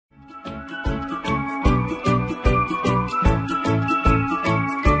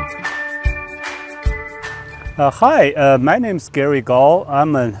Hi, my name is Gary Gall.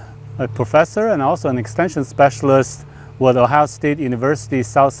 I'm a professor and also an extension specialist with Ohio State University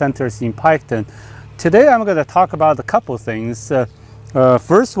South Centers in Piketon. Today I'm going to talk about a couple things.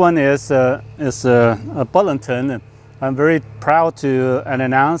 First one is a bulletin. I'm very proud to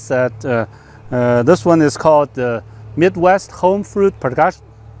announce that this one is called the Midwest Home Fruit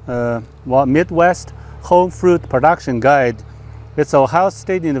Production Guide. It's Ohio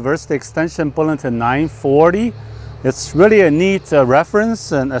State University Extension Bulletin 940. It's really a neat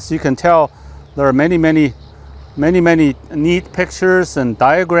reference, and as you can tell, there are many neat pictures and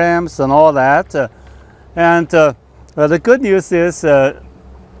diagrams and all that. The good news is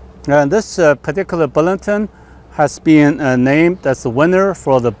this particular bulletin has been named as the winner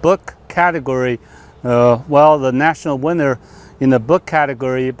for the book category. The national winner in the book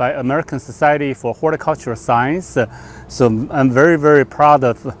category by American Society for Horticultural Science. So I'm very proud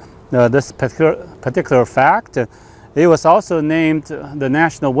of this particular fact. It was also named the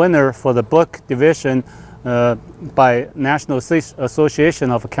national winner for the book division by National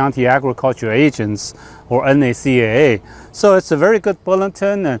Association of County Agricultural Agents, or NACAA. So it's a very good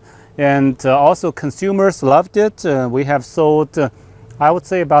bulletin, and also consumers loved it. We have sold, I would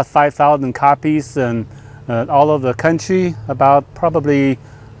say, about 5,000 copies and all over the country, about probably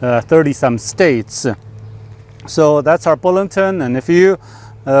 30-some states. So that's our bulletin, and if you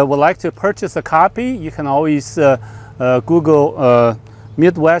would like to purchase a copy, you can always Google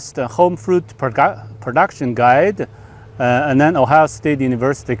Midwest Home Fruit Production Guide and then Ohio State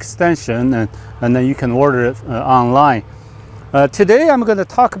University Extension, and then you can order it online. Today I'm going to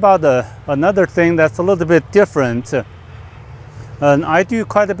talk about another thing that's a little bit different. And I do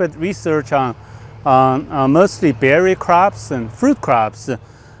quite a bit of research on mostly berry crops and fruit crops.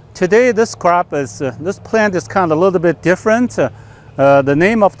 Today this plant is kind of a little bit different. The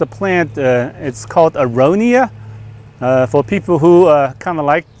name of the plant it's called aronia. For people who kind of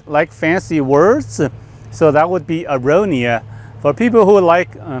like fancy words, so that would be aronia. For people who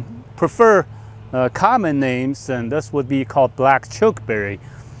prefer common names, and this would be called black chokeberry.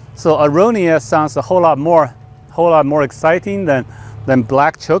 So aronia sounds a whole lot more exciting than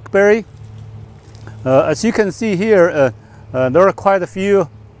black chokeberry. As you can see here, there are quite a few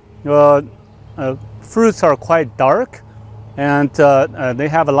fruits are quite dark, and they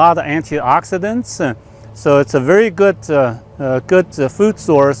have a lot of antioxidants. So it's a very good food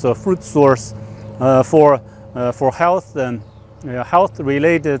source or fruit source for health and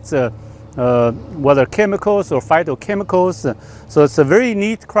health-related whether chemicals or phytochemicals. So it's a very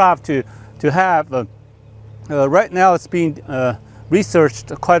neat crop to have. Right now, it's being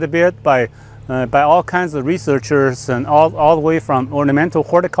researched quite a bit by all kinds of researchers, and all the way from ornamental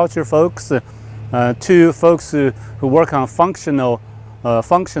horticulture folks to folks who work on functional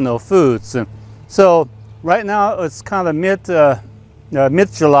foods. So right now it's kind of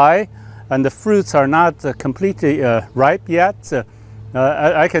mid-July, and the fruits are not completely ripe yet.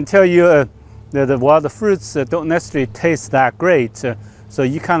 I can tell you that while the fruits don't necessarily taste that great, so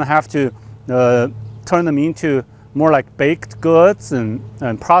you kind of have to turn them into more like baked goods and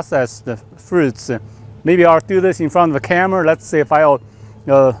processed fruits. Maybe I'll do this in front of the camera. Let's see if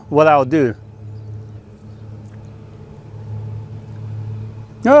what I'll do.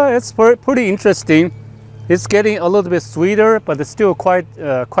 It's pretty interesting. It's getting a little bit sweeter, but it's still quite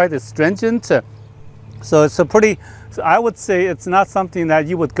astringent. So it's so I would say it's not something that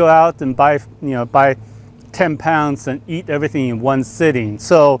you would go out and buy 10 pounds and eat everything in one sitting.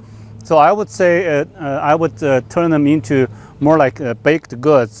 So I would say I would turn them into more like baked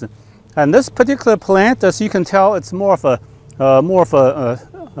goods. And this particular plant, as you can tell, it's more of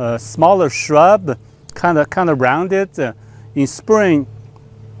a smaller shrub, kind of rounded. In spring,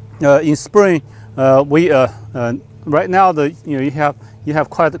 right now you have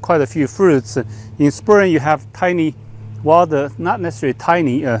quite a few fruits. In spring you have tiny, not necessarily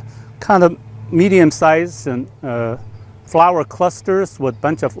tiny, kind of medium-sized and flower clusters with a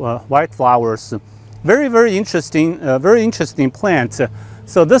bunch of white flowers. Very interesting plant.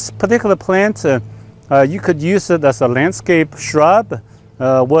 So this particular plant, you could use it as a landscape shrub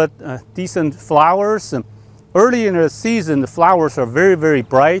with decent flowers. Early in the season, the flowers are very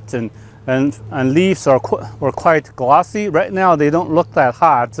bright, and leaves are quite glossy. Right now, they don't look that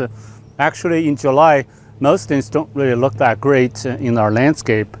hot. Actually, in July, most things don't really look that great in our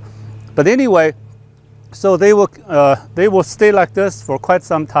landscape. But anyway, so they will stay like this for quite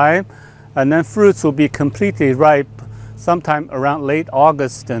some time, and then fruits will be completely ripe sometime around late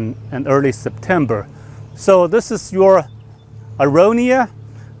August and early September. So this is your aronia.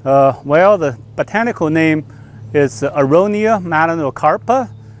 Well, the botanical name is Aronia malinocarpa.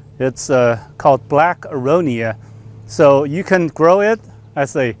 It's called Black Aronia. So you can grow it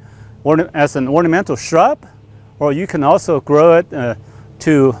as an ornamental shrub, or you can also grow it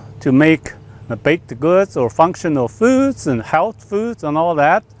to make baked goods or functional foods and health foods and all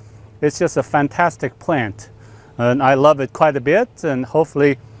that. It's just a fantastic plant, and I love it quite a bit. And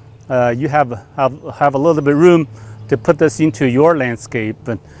hopefully, you have a little bit of room to put this into your landscape.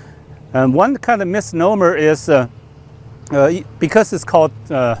 And one kind of misnomer is because it's called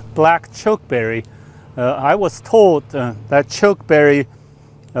Black chokeberry. I was told that chokeberry,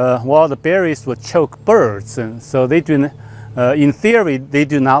 well, the berries would choke birds, and so they do. In theory, they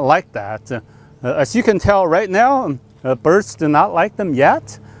do not like that. As you can tell right now, birds do not like them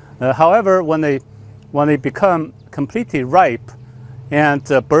yet. However, when they become completely ripe, and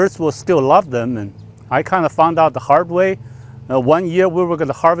birds will still love them, and I kind of found out the hard way. One year we were going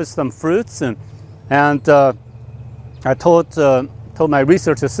to harvest some fruits, and I told my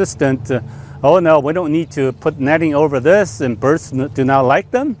research assistant, oh no, we don't need to put netting over this, and birds do not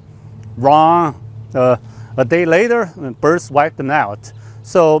like them. Wrong. A day later, birds wipe them out.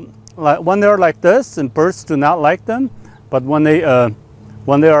 So when they're like this, and birds do not like them, but when they are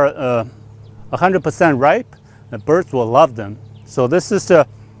 100% ripe, the birds will love them. So this is the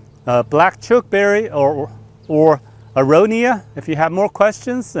Black chokeberry or Aronia. If you have more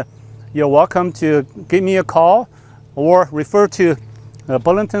questions, you're welcome to give me a call or refer to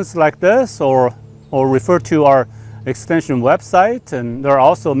bulletins like this, or refer to our extension website. And there are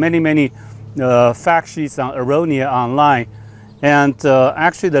also many fact sheets on Aronia online. And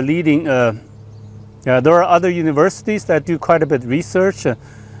actually the leading, there are other universities that do quite a bit of research,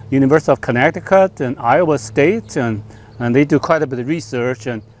 University of Connecticut and Iowa State, and they do quite a bit of research.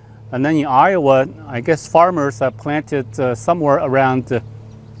 And then in Iowa, I guess farmers have planted somewhere around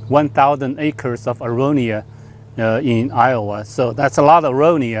 1,000 acres of Aronia in Iowa. So that's a lot of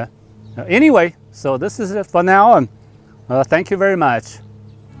Aronia. Anyway, so this is it for now, and thank you very much.